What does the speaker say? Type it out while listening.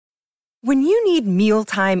When you need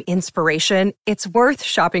mealtime inspiration, it's worth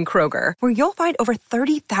shopping Kroger, where you'll find over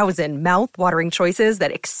 30,000 mouth-watering choices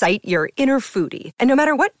that excite your inner foodie. And no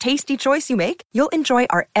matter what tasty choice you make, you'll enjoy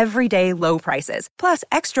our everyday low prices, plus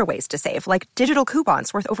extra ways to save, like digital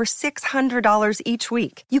coupons worth over $600 each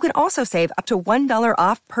week. You can also save up to $1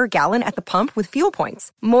 off per gallon at the pump with fuel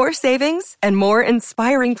points. More savings and more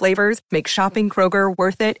inspiring flavors make shopping Kroger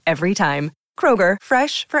worth it every time. Kroger,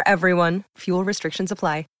 fresh for everyone. Fuel restrictions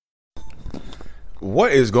apply.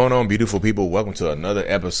 What is going on, beautiful people? Welcome to another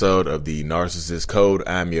episode of the Narcissist Code.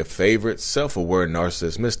 I'm your favorite self-aware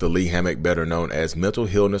narcissist, Mr. Lee Hammock, better known as Mental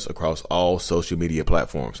Illness, across all social media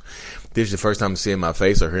platforms. If this is the first time seeing my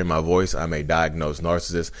face or hearing my voice, I'm a diagnosed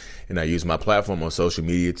narcissist, and I use my platform on social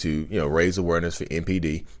media to, raise awareness for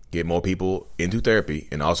NPD, get more people into therapy,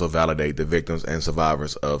 and also validate the victims and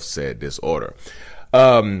survivors of said disorder.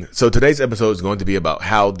 So today's episode is going to be about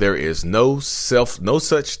how there is no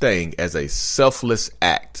such thing as a selfless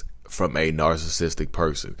act from a narcissistic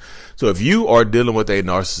person. So if you are dealing with a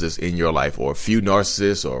narcissist in your life, or a few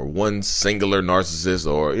narcissists, or one singular narcissist,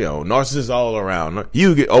 or, narcissists all around,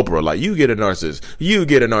 you get Oprah, like you get a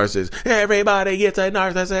narcissist, everybody gets a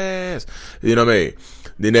narcissist. You know what I mean?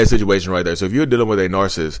 In that situation right there. So if you're dealing with a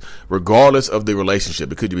narcissist, regardless of the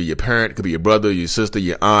relationship, it could be your parent, it could be your brother, your sister,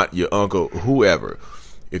 your aunt, your uncle, whoever.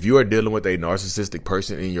 If you are dealing with a narcissistic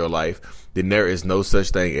person in your life, then there is no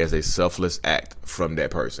such thing as a selfless act from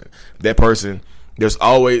that person. That person, there's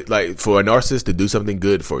always, like, for a narcissist to do something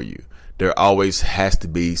good for you, there always has to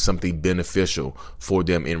be something beneficial for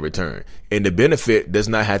them in return. And the benefit does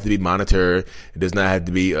not have to be monetary. It does not have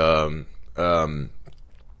to be,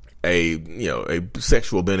 a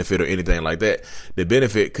sexual benefit or anything like that. The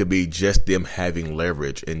benefit could be just them having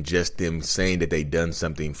leverage and just them saying that they done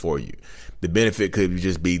something for you. The benefit could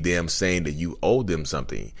just be them saying that you owe them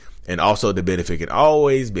something. And also the benefit can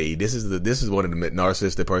always be, this is one of the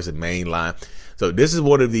narcissistic person main line. So this is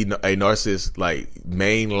one of a narcissist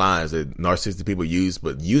main lines that narcissistic people use,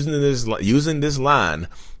 but using this line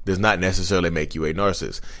does not necessarily make you a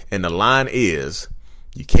narcissist. And the line is,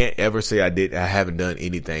 you can't ever say I haven't done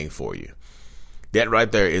anything for you. That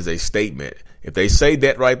right there is a statement. If they say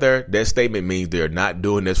that right there, that statement means they're not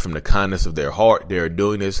doing this from the kindness of their heart. They're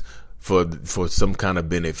doing this for some kind of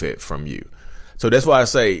benefit from you. So that's why I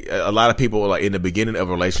say a lot of people, like, in the beginning of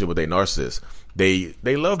a relationship with a narcissist, they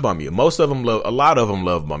love bomb you. A lot of them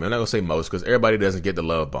love bomb you. I'm not gonna say most, because everybody doesn't get the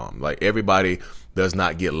love bomb. Like, everybody does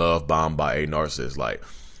not get love bombed by a narcissist. Like,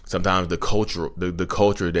 sometimes the culture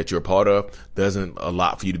that you're a part of doesn't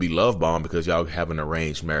allow for you to be love bombed because y'all have an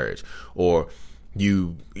arranged marriage, or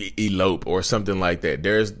you elope or something like that.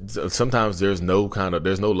 There's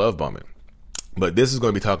no love bombing. But this is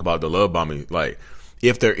going to be talking about the love bombing. Like,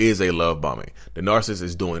 if there is a love bombing, the narcissist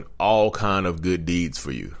is doing all kind of good deeds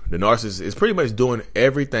for you. The narcissist is pretty much doing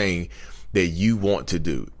everything that you want to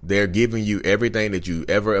do. They're giving you everything that you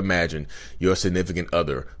ever imagined your significant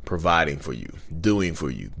other providing for you, doing for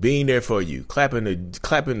you, being there for you, clapping the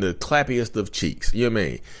clappiest of cheeks. You know what I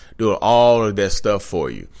mean? Doing all of that stuff for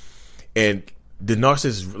you. And the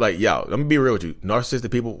narcissist, like, y'all, I'm gonna be real with you. Narcissistic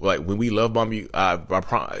people, like, when we love bomb you,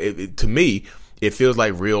 to me, it feels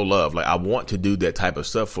like real love. Like, I want to do that type of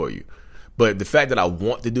stuff for you. But the fact that I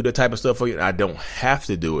want to do that type of stuff for you and I don't have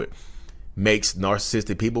to do it makes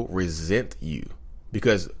narcissistic people resent you,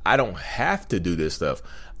 because I don't have to do this stuff.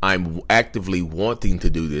 I'm actively wanting to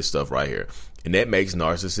do this stuff right here. And that makes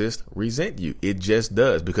narcissists resent you. It just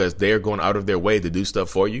does, because they're going out of their way to do stuff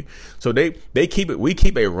for you. So we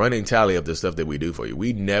keep a running tally of the stuff that we do for you.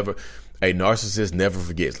 A narcissist never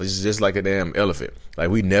forgets. It's just like a damn elephant.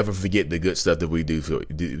 Like, we never forget the good stuff that we do for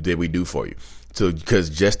you. So,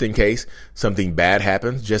 because just in case something bad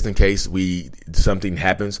happens, just in case something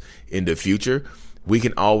happens in the future, we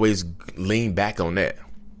can always lean back on that.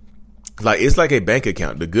 Like, it's like a bank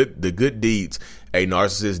account. The good deeds a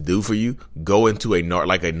narcissist do for you go into a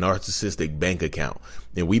narcissistic bank account,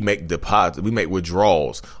 and we make deposits, we make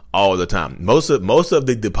withdrawals all the time. Most of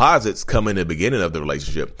the deposits come in the beginning of the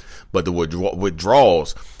relationship, but the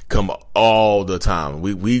withdrawals come all the time.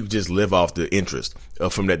 We just live off the interest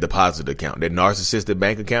from that deposit account, that narcissistic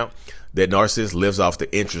bank account. That narcissist lives off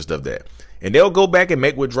the interest of that, and they'll go back and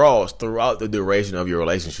make withdrawals throughout the duration of your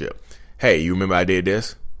relationship. Hey, you remember I did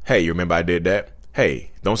this? Hey, you remember I did that?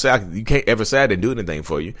 Hey, don't say you can't ever say I didn't do anything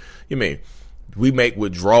for you. You mean we make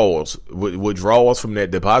withdrawals from that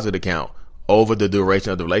deposit account over the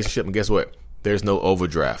duration of the relationship, and guess what? There's no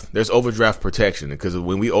overdraft. There's overdraft protection, because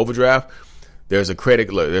when we overdraft, there's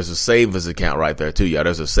there's a savings account right there too, y'all.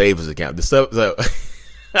 There's a savings account. The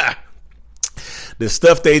The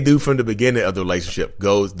stuff they do from the beginning of the relationship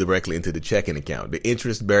goes directly into the checking account, the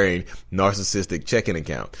interest-bearing narcissistic checking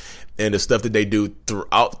account. And the stuff that they do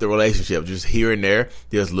throughout the relationship, just here and there,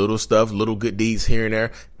 there's little stuff, little good deeds here and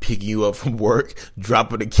there, picking you up from work,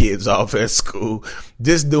 dropping the kids off at school,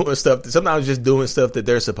 just doing stuff, sometimes just doing stuff that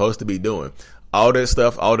they're supposed to be doing. All that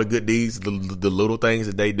stuff, all the good deeds, the little things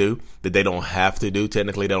that they do that they don't have to do,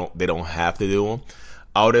 technically they don't have to do them.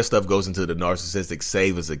 All that stuff goes into the narcissistic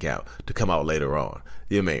savings account to come out later on.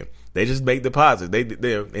 You know what I mean? They just make deposits.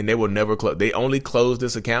 They will never close. They only close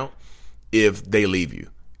this account if they leave you.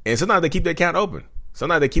 And sometimes they keep the account open.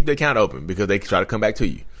 Sometimes they keep the account open because they try to come back to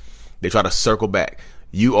you. They try to circle back.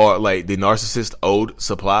 You are like the narcissist old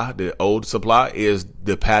supply. The old supply is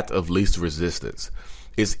the path of least resistance.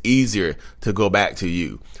 It's easier to go back to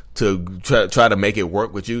you, to try to make it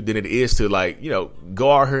work with you than it is to, like, you know,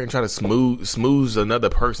 go out here and try to smooth another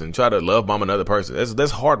person, try to love bomb another person.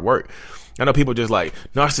 That's hard work. I know people just like,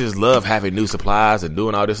 narcissists love having new supplies and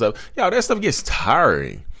doing all this stuff. Yo, that stuff gets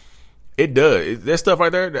tiring. It does. That stuff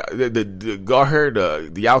right there, the go out here,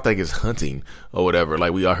 y'all think it's hunting or whatever.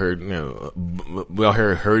 Like we out here, you know, we out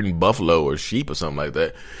here herding buffalo or sheep or something like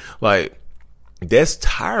that. Like, that's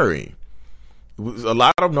tiring. A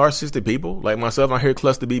lot of narcissistic people, like myself, I hear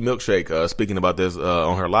Cluster B Milkshake speaking about this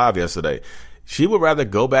on her live yesterday. She would rather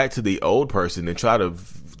go back to the old person than try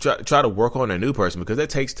to work on a new person, because that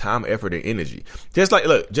takes time, effort, and energy. Just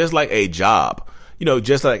like a job. You know,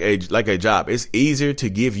 just like a job, it's easier to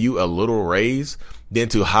give you a little raise than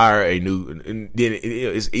to hire a new.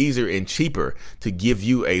 It's easier and cheaper to give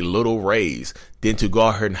you a little raise than to go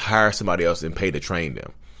out here and hire somebody else and pay to train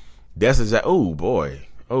them. That's exactly. Oh boy.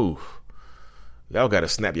 Oh, y'all gotta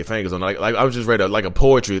snap your fingers on. Like I was just ready like a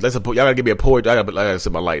poetry. Y'all gotta give me a poetry. I gotta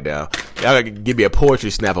set my light down. Y'all gotta give me a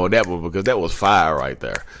poetry snap on that one, because that was fire right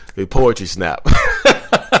there. The poetry snap.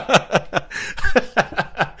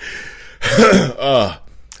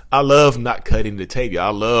 I love not cutting the tape. I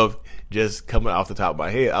love just coming off the top of my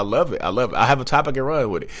head. I love it. I have a topic and run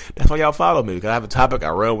with it. That's why y'all follow me, because I have a topic, I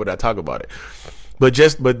run with it, I talk about it. But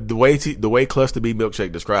the way Cluster B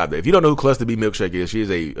Milkshake described it. If you don't know who Cluster B Milkshake is, she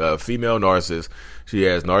is a female narcissist. She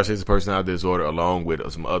has narcissistic personality disorder along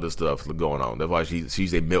with some other stuff going on. That's why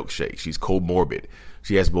she's a milkshake. She's comorbid.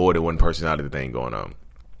 She has more than one personality thing going on.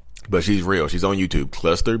 But she's real. She's on YouTube.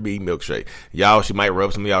 Cluster B Milkshake. Y'all, she might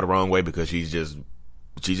rub some of y'all the wrong way because she's just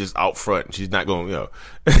out front. She's not going, you know,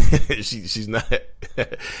 she's not.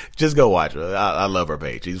 Just go watch her. I love her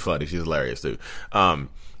page. She's funny. She's hilarious too.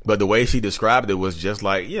 But the way she described it was just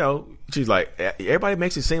like, you know, she's like, everybody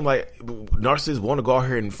makes it seem like narcissists want to go out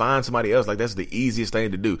here and find somebody else. Like, that's the easiest thing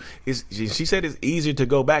to do. She said it's easier to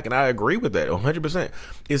go back, and I agree with that 100%.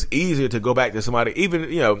 It's easier to go back to somebody,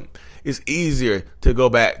 even, you know, it's easier to go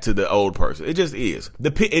back to the old person. It just is.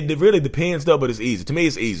 It really depends though, but it's easy. To me,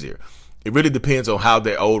 it's easier. It really depends on how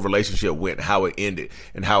their old relationship went, how it ended,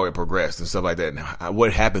 and how it progressed and stuff like that, and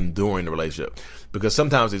what happened during the relationship. Because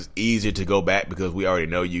sometimes it's easier to go back because we already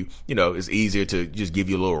know you. You know, it's easier to just give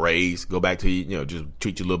you a little raise, go back to you, you know, just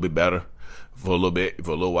treat you a little bit better for a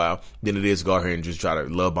little while, than it is to go out here and just try to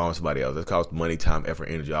love bomb somebody else. It costs money, time, effort,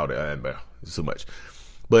 energy, all that, and it's too much.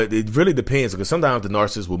 But it really depends, because sometimes the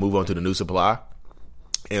narcissist will move on to the new supply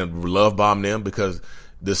and love bomb them, because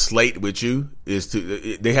the slate with you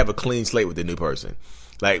they have a clean slate with the new person.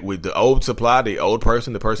 Like with the old supply, the old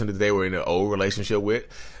person, the person that they were in an old relationship with,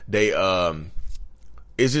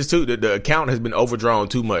 it's just the account has been overdrawn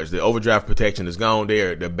too much. The overdraft protection is gone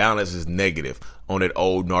there. The balance is negative on that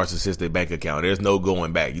old narcissistic bank account. There's no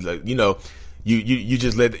going back. You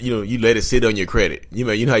just let it sit on your credit. You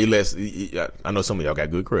know how I know some of y'all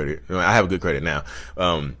got good credit. I have a good credit now.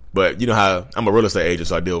 But you know how I'm a real estate agent,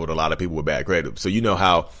 so I deal with a lot of people with bad credit. So you know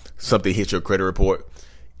how something hits your credit report.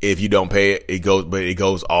 If you don't pay it, it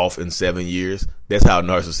goes off in 7 years. That's how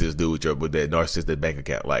narcissists do with that narcissistic bank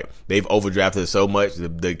account. Like, they've overdrafted so much,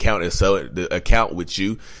 the account with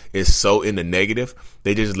you is so in the negative,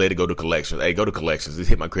 they just let it go to collections. Hey, go to collections. Just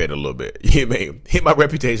hit my credit a little bit. You know what I mean? Hit my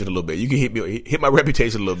reputation a little bit. You can hit my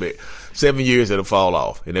reputation a little bit. 7 years, it'll fall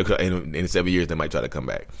off. And in 7 years, they might try to come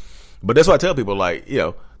back. But that's why I tell people, like, you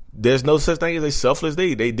know, there's no such thing as a selfless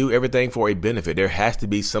deed. They do everything for a benefit. There has to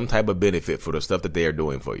be some type of benefit for the stuff that they are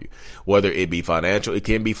doing for you. Whether it be financial, it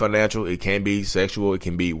can be financial, it can be sexual, it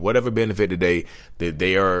can be whatever benefit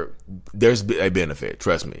there's a benefit.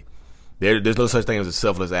 Trust me. There's no such thing as a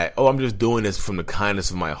selfless act. Oh, I'm just doing this from the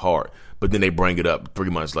kindness of my heart. But then they bring it up 3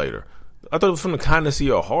 months later. I thought it was from the kindness of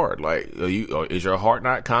your heart. Like, is your heart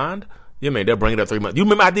not kind? You mean they'll bring it up 3 months. You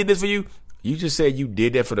remember I did this for you? You just said you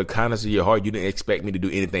did that for the kindness of your heart. You didn't expect me to do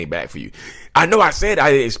anything back for you. I know I said I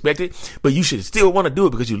didn't expect it, but you should still want to do it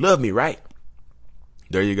because you love me, right?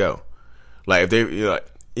 There you go. Like if they,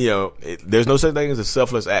 there's no such thing as a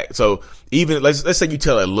selfless act. So even let's say you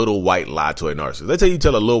tell a little white lie to a narcissist. Let's say you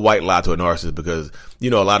tell a little white lie to a narcissist because a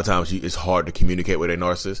lot of times it's hard to communicate with a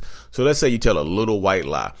narcissist. So let's say you tell a little white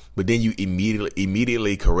lie, but then you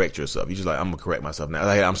immediately correct yourself. You just like, I'm gonna correct myself now.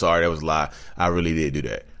 Hey, I'm sorry, that was a lie. I really did do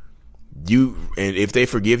that. And if they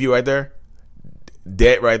forgive you right there,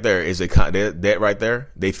 that right there is that right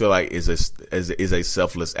there, they feel like is a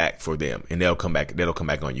selfless act for them, and that'll come back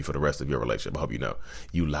on you for the rest of your relationship. I hope you know,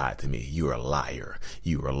 you lied to me. You're a liar.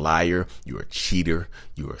 You're a liar. You're a cheater.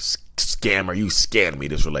 You're a scammer. You scammed me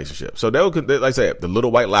this relationship. So like I said, the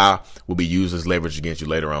little white lie will be used as leverage against you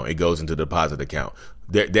later on. It goes into the deposit account.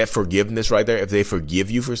 That forgiveness right there, if they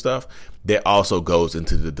forgive you for stuff, that also goes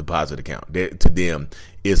into the deposit account. That to them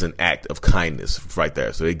is an act of kindness right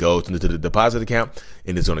there. So it goes into the deposit account,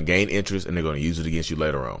 and it's going to gain interest, and they're going to use it against you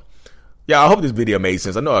later on. Yeah, I hope this video made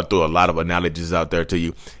sense. I know I threw a lot of analogies out there to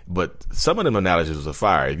you, but some of them analogies was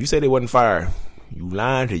fire. If you say they wasn't fire, you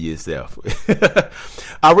lying to yourself.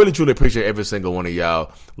 I really truly appreciate every single one of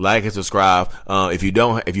y'all. Like and subscribe. If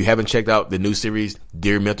you haven't checked out the new series,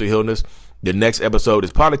 Dear Mental Illness, the next episode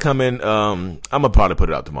is probably coming. I'm gonna probably put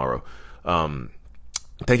it out tomorrow.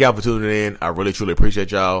 Thank y'all for tuning in. I really truly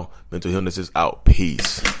appreciate y'all. Mental Illness is out.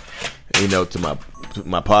 Peace. To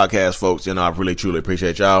my podcast folks, I really truly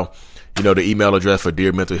appreciate y'all. The email address for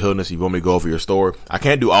Dear Mental Illness. You want me to go over your story? I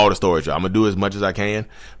can't do all the stories, y'all. I'm gonna do as much as I can,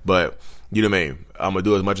 but you know what I mean. I'm gonna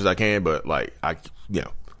do as much as I can, but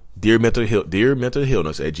Dear Mental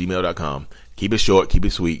Illness at gmail.com. Keep it short, keep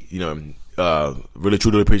it sweet. Really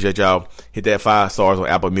truly appreciate y'all. Hit that 5 stars on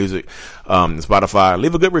Apple Music, Spotify.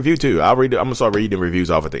 Leave a good review too. I'm gonna start reading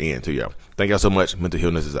reviews off at the end too, y'all. Thank y'all so much. Mental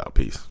Illness is out. Peace.